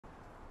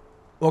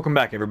Welcome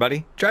back,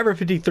 everybody.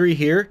 Driver53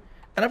 here,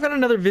 and I've got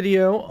another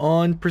video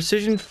on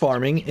precision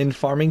farming in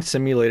Farming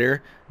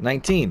Simulator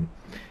 19.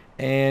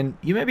 And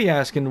you may be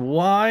asking,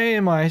 why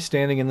am I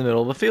standing in the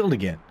middle of the field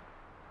again?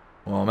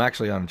 Well, I'm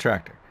actually on a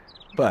tractor.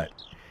 But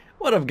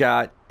what I've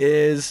got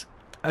is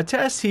a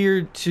test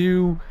here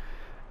to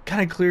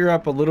kind of clear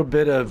up a little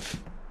bit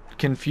of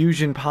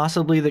confusion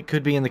possibly that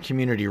could be in the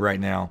community right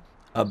now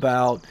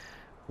about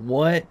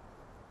what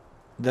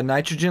the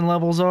nitrogen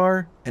levels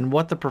are and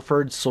what the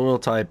preferred soil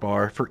type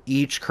are for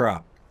each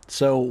crop.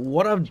 So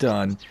what I've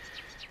done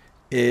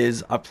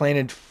is I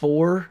planted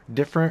 4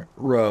 different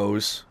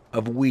rows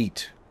of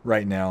wheat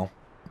right now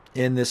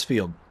in this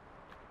field.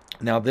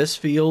 Now this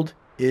field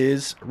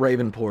is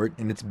Ravenport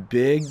and it's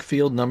big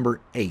field number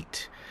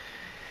 8.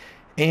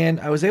 And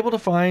I was able to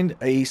find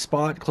a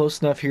spot close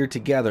enough here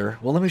together.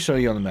 Well, let me show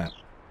you on the map.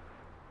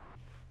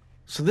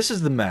 So this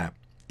is the map,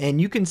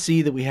 and you can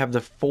see that we have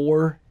the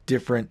 4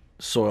 different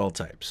soil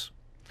types.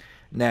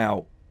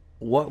 Now,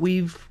 what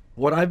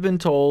I've been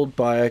told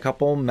by a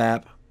couple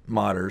map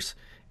modders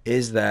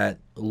is that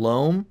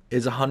loam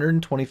is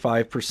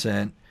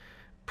 125%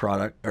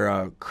 product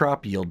or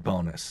crop yield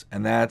bonus,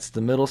 and that's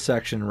the middle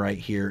section right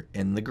here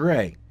in the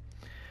gray.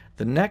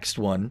 The next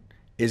one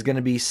is going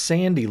to be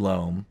sandy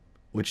loam,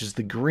 which is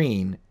the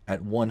green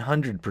at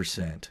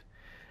 100%.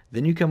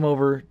 Then you come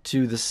over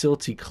to the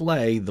silty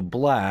clay, the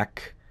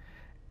black,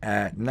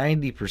 at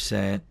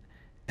 90%.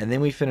 And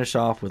then we finish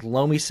off with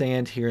loamy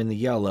sand here in the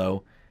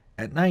yellow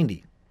at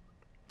 90.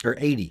 Or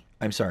 80.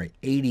 I'm sorry,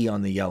 80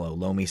 on the yellow,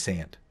 loamy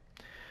sand.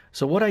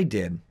 So what I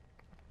did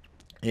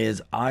is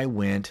I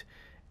went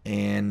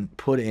and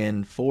put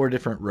in 4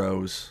 different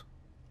rows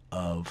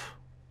of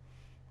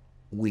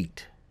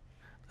wheat.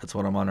 That's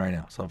what I'm on right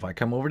now. So if I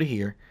come over to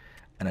here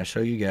and I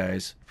show you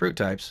guys fruit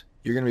types,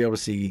 you're going to be able to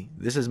see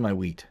this is my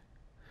wheat.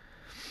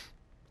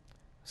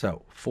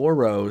 So 4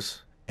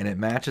 rows, and it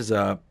matches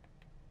up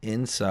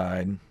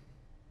inside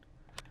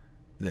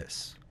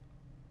this.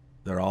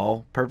 They're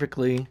all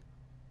perfectly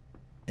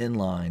in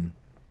line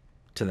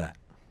to that.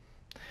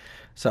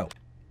 So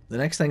the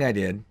next thing I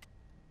did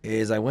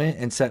is I went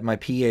and set my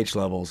pH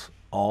levels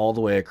all the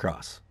way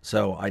across.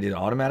 So I did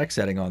automatic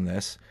setting on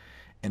this,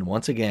 and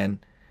once again,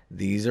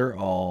 these are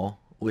all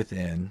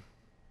within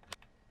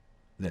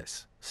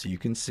this. So you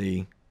can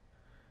see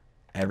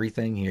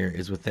everything here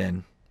is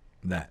within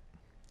that.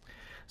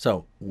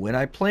 So when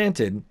I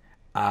planted,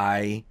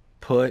 I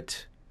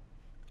put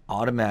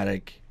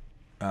automatic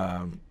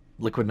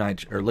liquid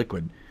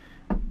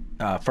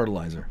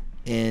fertilizer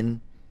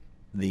in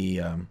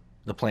the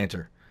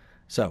planter.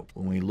 So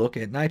when we look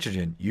at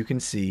nitrogen, you can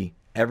see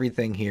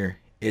everything here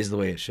is the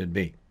way it should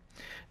be.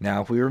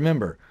 Now, if we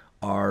remember,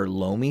 our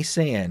loamy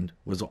sand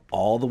was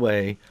all the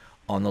way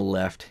on the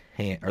left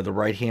hand or the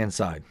right hand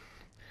side.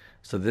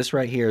 So this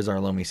right here is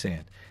our loamy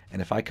sand.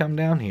 And if I come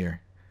down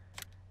here,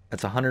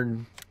 that's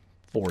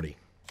 140.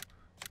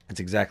 It's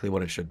exactly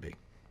what it should be.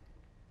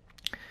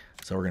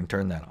 So we're going to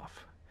turn that off.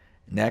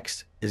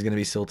 Next is going to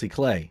be silty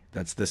clay.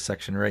 That's this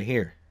section right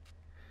here.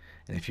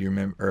 And if you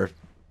remember,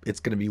 it's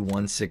going to be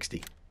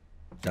 160.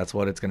 That's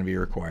what it's going to be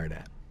required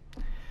at.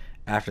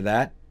 After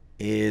that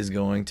is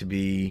going to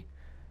be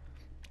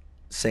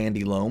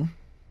sandy loam.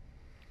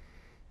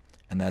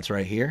 And that's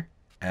right here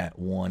at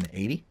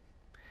 180.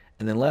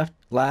 And then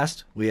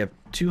last we have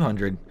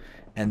 200,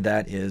 and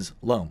that is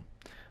loam.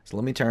 So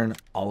let me turn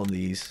all of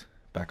these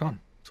back on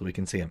so we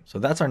can see them. So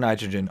that's our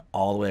nitrogen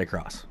all the way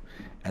across.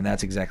 And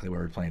that's exactly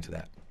where we planted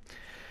that.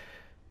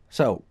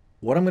 So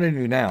what I'm going to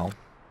do now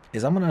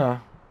is I'm going to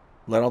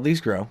let all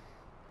these grow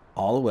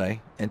all the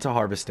way into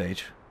harvest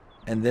stage.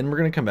 And then we're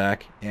going to come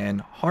back and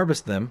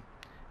harvest them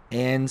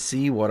and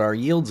see what our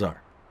yields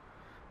are.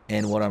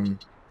 And what I'm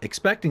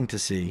expecting to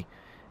see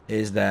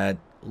is that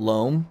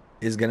loam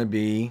is going to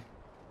be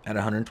at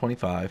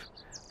 125.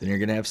 Then you're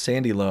going to have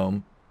sandy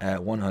loam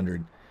at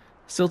 100.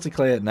 Silty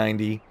clay at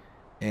 90.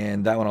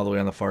 And that one all the way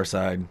on the far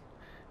side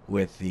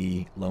with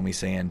the loamy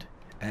sand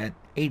at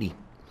 80.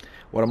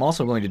 What I'm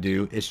also going to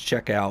do is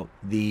check out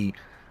the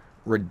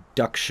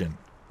reduction,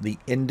 the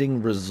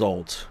ending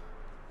result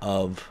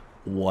of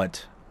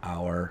what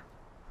our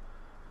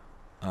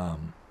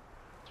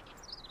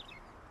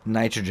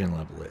nitrogen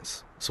level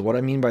is. So what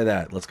I mean by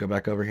that, let's go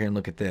back over here and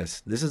look at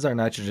this. This is our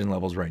nitrogen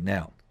levels right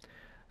now.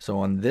 So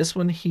on this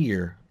one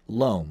here,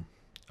 loam,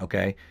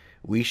 okay,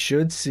 we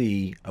should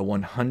see a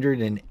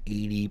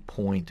 180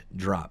 point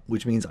drop,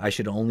 which means I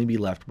should only be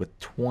left with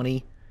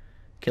 20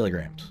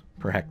 kilograms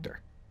per hectare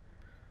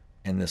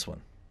in this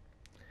one.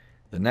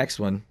 The next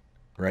one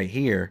right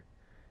here,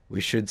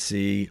 we should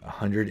see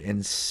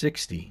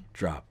 160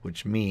 drop,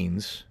 which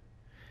means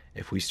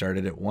if we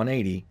started at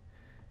 180,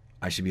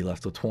 I should be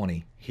left with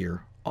 20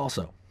 here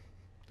also.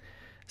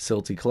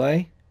 Silty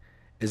clay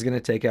is going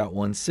to take out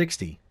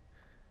 160,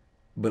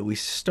 but we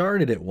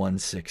started at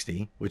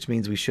 160, which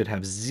means we should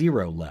have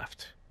 0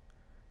 left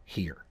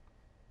here.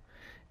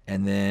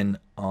 And then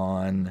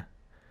on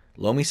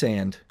loamy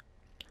sand,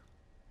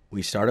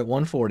 we start at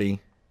 140.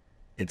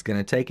 It's going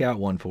to take out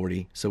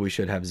 140, so we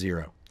should have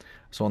 0.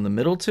 So on the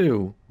middle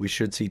 2, we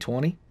should see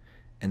 20,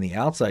 and the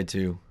outside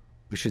two,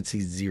 we should see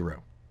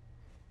 0.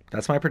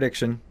 That's my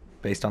prediction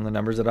based on the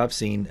numbers that I've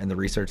seen and the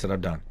research that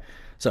I've done.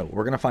 So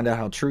we're going to find out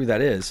how true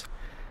that is.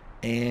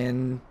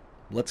 And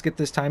let's get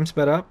this time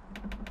sped up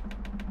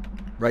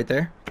right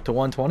there to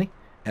 120.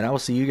 And I will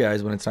see you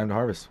guys when it's time to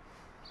harvest.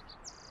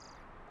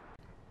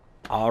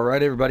 All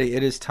right, everybody,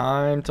 it is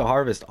time to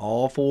harvest.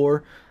 All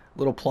 4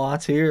 little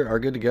plots here are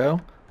good to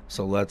go.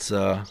 So let's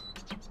go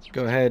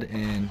ahead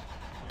and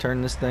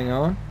turn this thing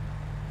on.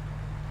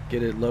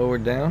 Get it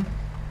lowered down.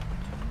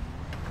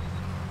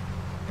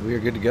 And we are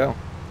good to go.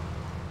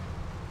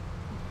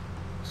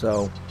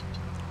 So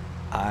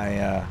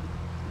I've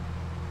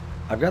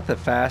got the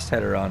fast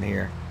header on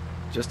here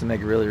just to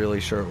make really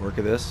short work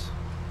of this.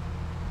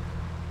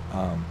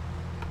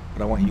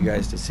 But I want you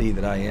guys to see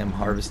that I am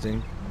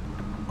harvesting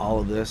all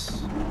of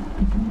this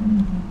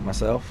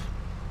myself.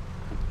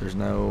 There's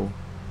no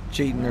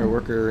cheating or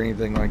worker or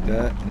anything like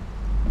that.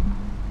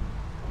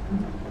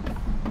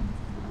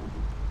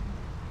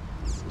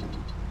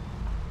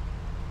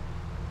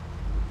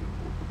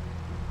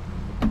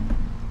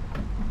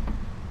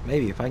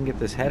 Maybe if I can get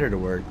this header to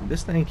work.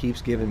 This thing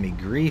keeps giving me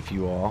grief,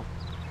 you all.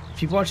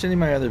 If you've watched any of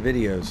my other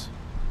videos,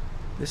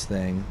 this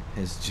thing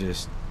is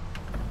just,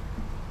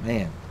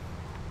 man.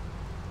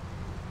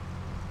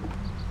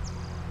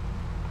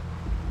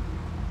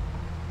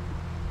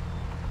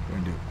 I'm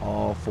going to do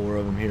all 4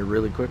 of them here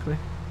really quickly.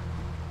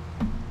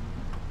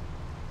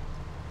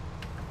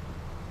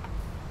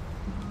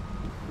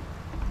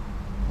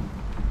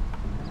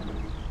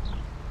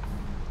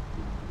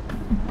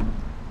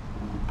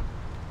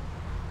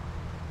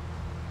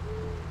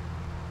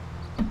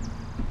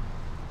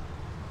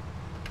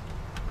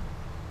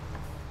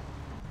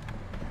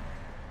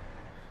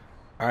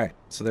 All right,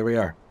 so there we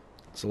are.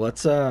 So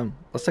let's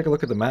take a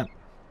look at the map.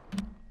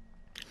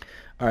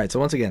 All right, so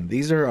once again,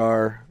 these are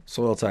our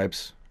soil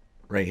types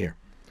right here.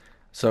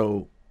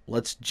 So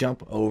let's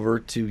jump over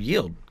to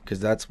yield, because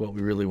that's what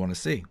we really want to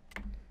see.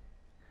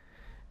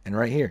 And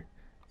right here,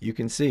 you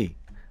can see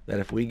that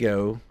if we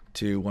go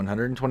to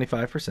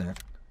 125%,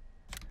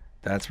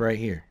 that's right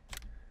here.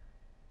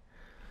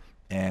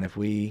 And if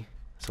we,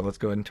 so let's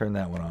go ahead and turn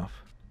that one off.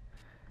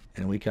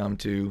 And we come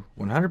to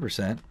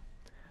 100%,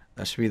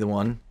 that should be the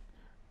one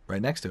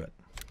right next to it.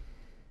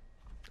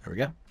 There we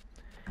go.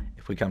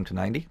 If we come to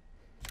 90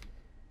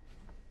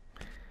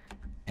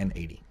 and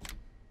 80,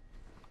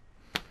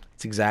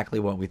 it's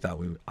exactly what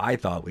I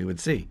thought we would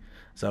see.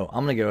 So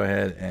I'm gonna go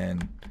ahead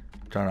and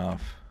turn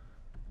off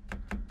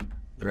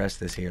the rest of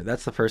this here.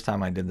 That's the first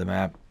time I did the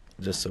map,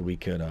 just so we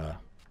could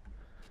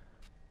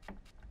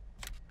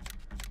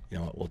you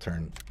know what, we'll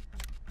turn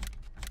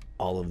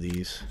all of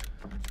these.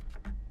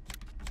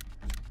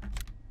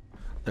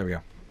 There we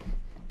go.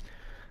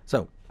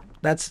 So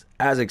that's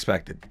as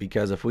expected,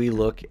 because if we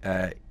look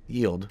at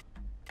yield,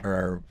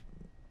 or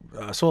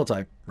our soil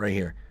type right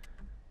here,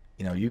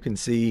 you know, you can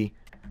see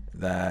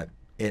that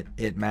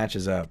it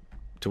matches up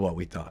to what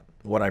we thought,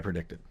 what I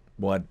predicted,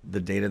 what the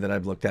data that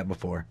I've looked at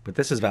before. But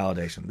this is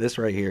validation. This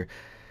right here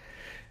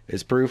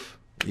is proof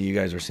that you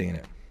guys are seeing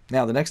it.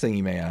 Now, the next thing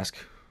you may ask,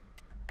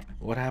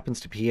 what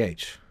happens to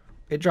pH?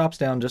 It drops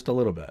down just a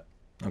little bit.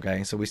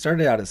 Okay, so we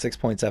started out at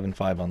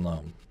 6.75 on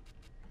loam.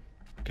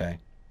 Okay,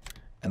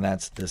 and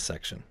that's this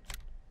section.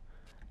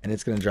 And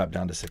it's going to drop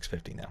down to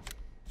 650 now.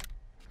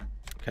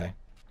 Okay.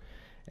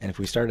 And if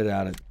we started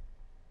out at,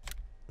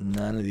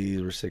 none of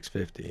these were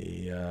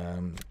 650,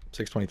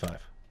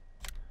 625.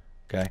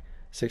 Okay.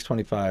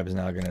 625 is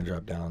now going to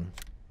drop down.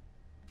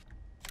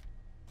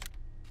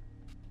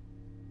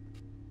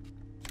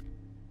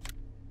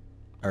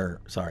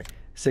 Or, sorry,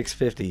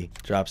 650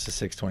 drops to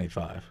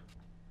 625.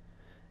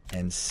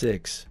 And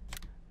 6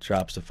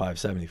 drops to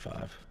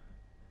 575.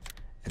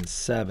 And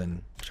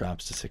 7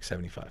 drops to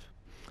 675.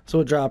 So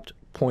it dropped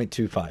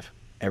 0.25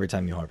 every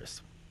time you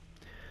harvest.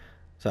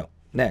 So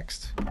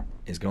next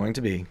is going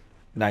to be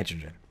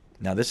nitrogen.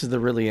 Now this is the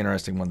really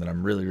interesting one that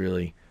I'm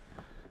really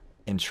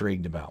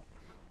intrigued about.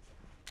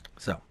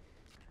 So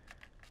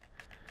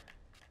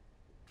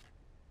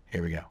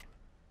here we go.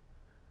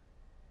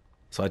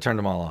 So I turned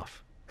them all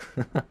off.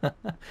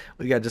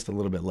 We got just a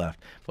little bit left.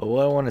 But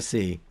what I want to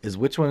see is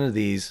which one of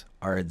these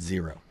are at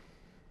 0.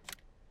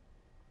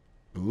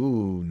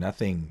 Ooh,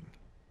 nothing.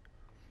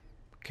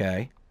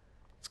 Okay.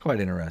 It's quite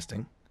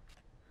interesting.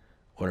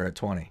 What are at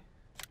 20?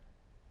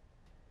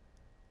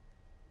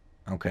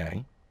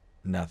 Okay.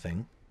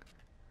 Nothing.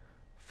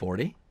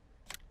 40?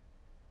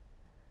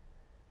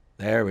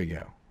 There we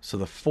go. So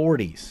the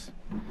 40s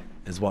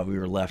is what we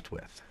were left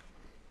with.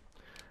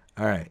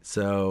 All right.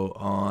 So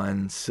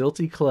on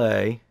silty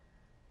clay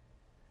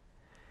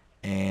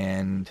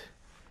and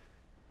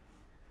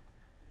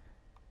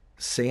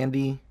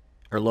sandy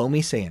or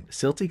loamy sand,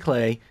 silty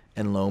clay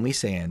and loamy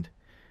sand,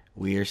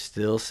 we are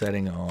still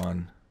setting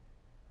on,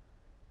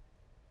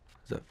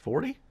 is that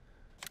 40?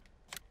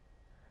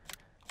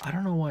 I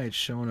don't know why it's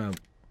showing up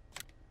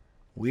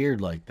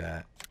weird like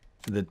that.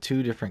 The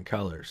 2 different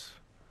colors.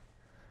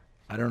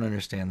 I don't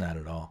understand that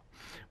at all.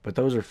 But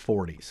those are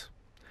 40s.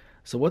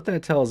 So what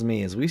that tells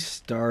me is we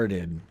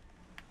started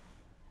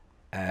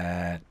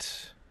at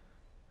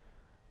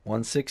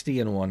 160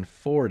 and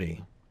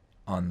 140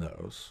 on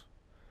those.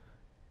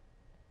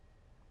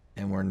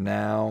 And we're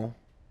now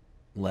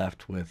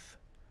left with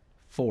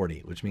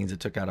 40, which means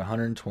it took out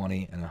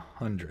 120 and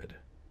 100.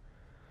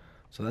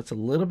 So that's a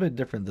little bit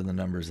different than the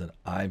numbers that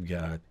I've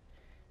got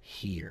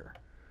here.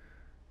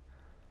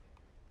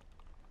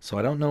 So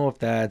I don't know if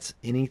that's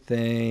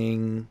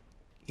anything,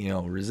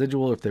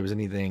 residual, if there was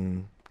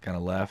anything kind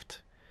of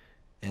left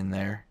in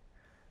there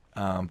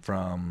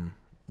from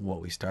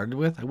what we started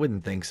with. I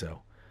wouldn't think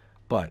so.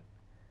 But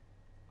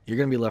you're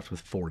going to be left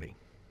with 40.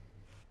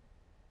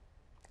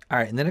 All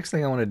right, and the next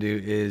thing I want to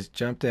do is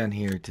jump down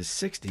here to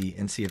 60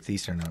 and see if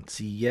these turn out.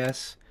 See,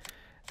 yes,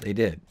 they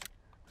did.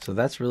 So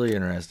that's really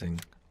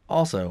interesting.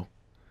 Also,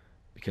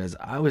 because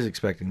I was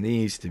expecting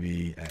these to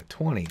be at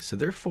 20, so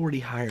they're 40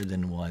 higher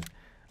than what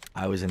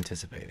I was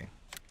anticipating.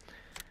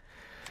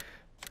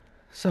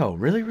 So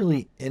really,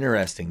 really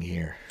interesting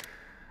here.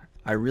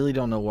 I really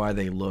don't know why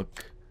they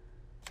look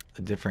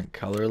a different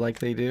color like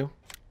they do.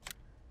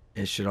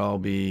 It should all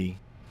be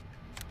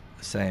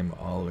the same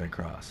all the way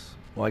across.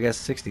 Well, I guess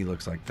 60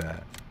 looks like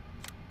that.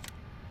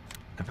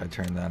 If I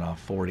turn that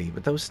off, 40.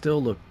 But those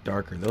still look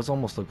darker. Those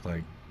almost look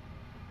like...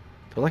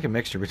 they're like a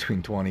mixture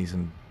between 20s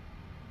and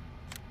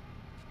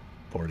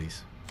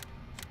 40s.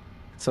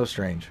 It's so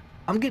strange.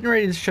 I'm getting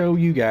ready to show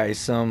you guys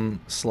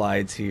some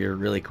slides here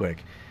really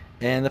quick.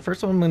 And the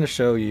first one I'm going to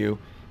show you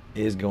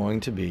is going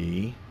to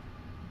be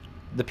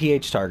the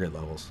pH target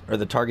levels, or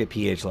the target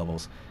pH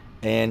levels.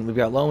 And we've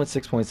got loam at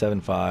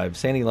 6.75,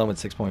 sandy loam at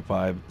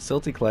 6.5,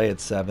 silty clay at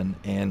 7,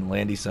 and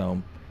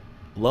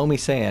loamy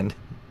sand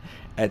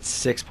at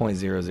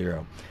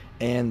 6.00.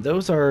 And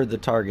those are the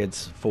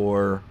targets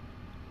for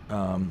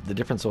the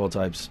different soil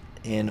types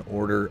in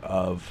order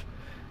of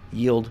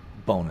yield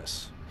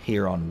bonus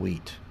here on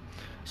wheat.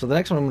 So the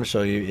next one I'm going to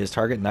show you is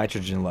target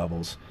nitrogen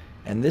levels.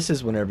 And this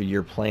is whenever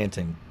you're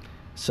planting.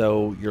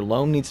 So your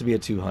loam needs to be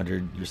at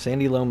 200, your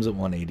sandy loam is at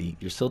 180,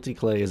 your silty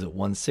clay is at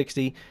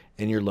 160,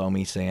 and your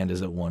loamy sand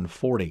is at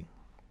 140.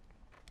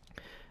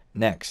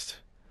 Next,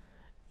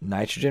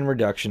 nitrogen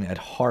reduction at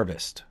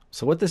harvest.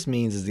 So what this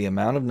means is the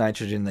amount of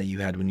nitrogen that you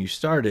had when you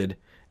started,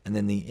 and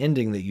then the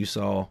ending that you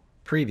saw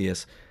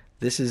previous,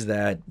 this is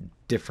that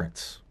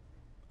difference,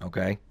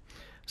 okay?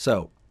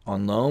 So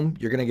on loam,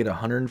 you're going to get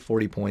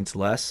 140 points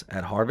less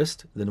at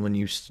harvest than when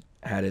you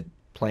had it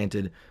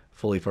planted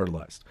fully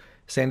fertilized.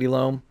 Sandy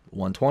loam,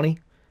 120,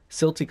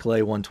 silty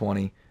clay,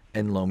 120,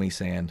 and loamy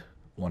sand,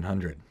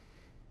 100.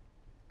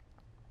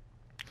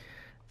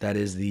 That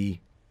is the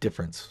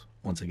difference,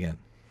 once again.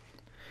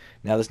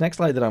 Now, this next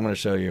slide that I'm going to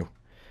show you,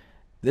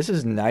 this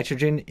is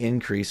nitrogen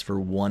increase for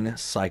one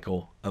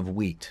cycle of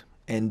wheat.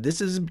 And this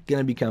is going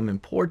to become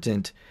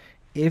important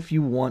if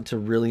you want to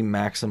really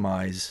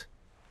maximize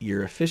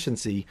your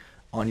efficiency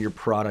on your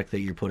product that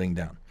you're putting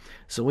down.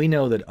 So we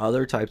know that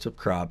other types of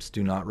crops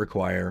do not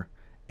require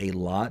a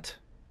lot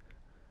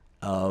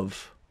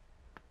of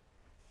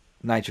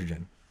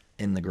nitrogen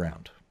in the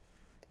ground,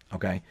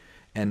 okay?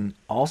 And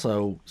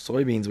also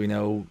soybeans, we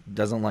know,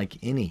 doesn't like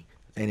any,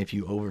 and if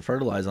you over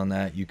fertilize on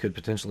that, you could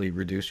potentially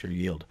reduce your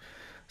yield.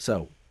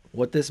 So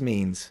what this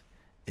means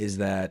is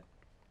that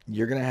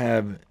you're going to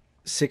have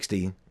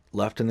 60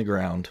 left in the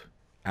ground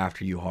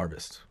after you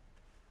harvest,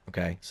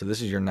 okay? So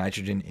this is your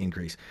nitrogen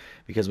increase,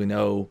 because we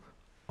know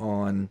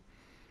on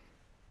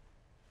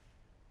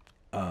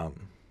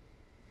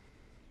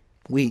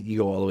wheat, you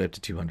go all the way up to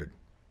 200,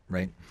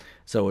 right?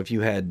 So if you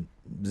had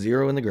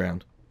 0 in the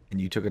ground and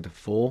you took it to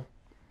full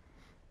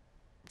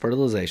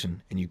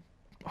fertilization and you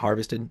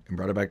harvested and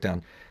brought it back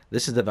down,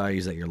 this is the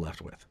values that you're left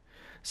with.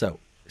 So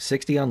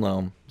 60 on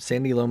loam,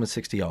 sandy loam is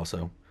 60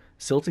 also,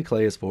 silty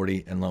clay is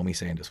 40, and loamy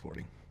sand is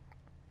 40.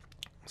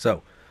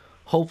 So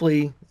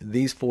hopefully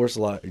these 4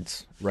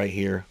 slides right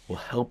here will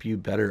help you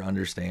better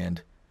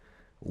understand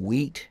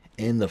wheat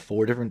in the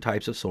 4 different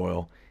types of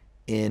soil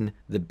in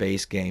the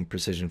base game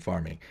precision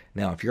farming.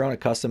 Now, if you're on a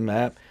custom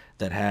map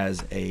that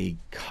has a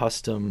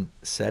custom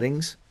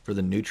settings for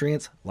the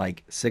nutrients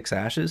like 6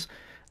 ashes,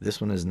 this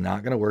one is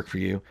not going to work for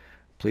you.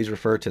 Please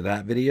refer to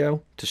that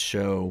video to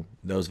show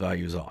those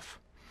values off.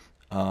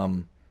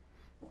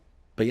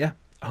 But yeah,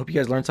 I hope you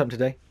guys learned something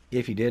today.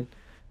 If you did,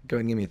 go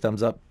ahead and give me a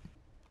thumbs up.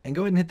 And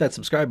go ahead and hit that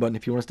subscribe button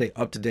if you want to stay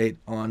up to date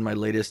on my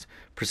latest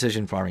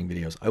precision farming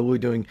videos. I will be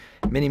doing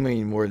many,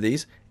 many more of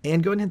these.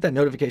 And go ahead and hit that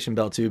notification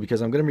bell too, because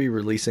I'm going to be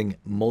releasing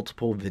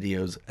multiple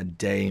videos a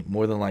day,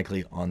 more than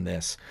likely on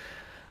this.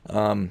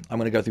 I'm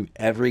going to go through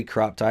every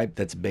crop type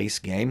that's base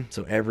game.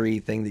 So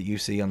everything that you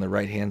see on the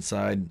right-hand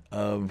side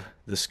of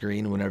the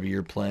screen whenever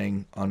you're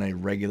playing on a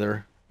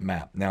regular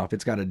map. Now, if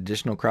it's got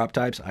additional crop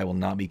types, I will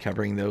not be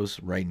covering those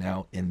right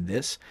now in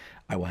this.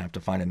 I will have to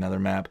find another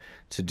map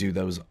to do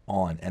those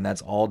on. And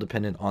that's all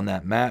dependent on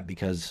that map,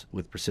 because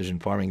with precision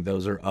farming,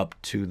 those are up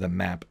to the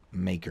map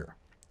maker.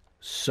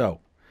 So,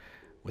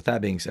 with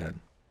that being said,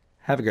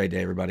 have a great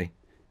day, everybody.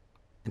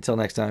 Until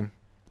next time,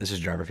 this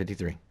is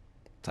Driver53,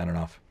 signing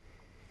off.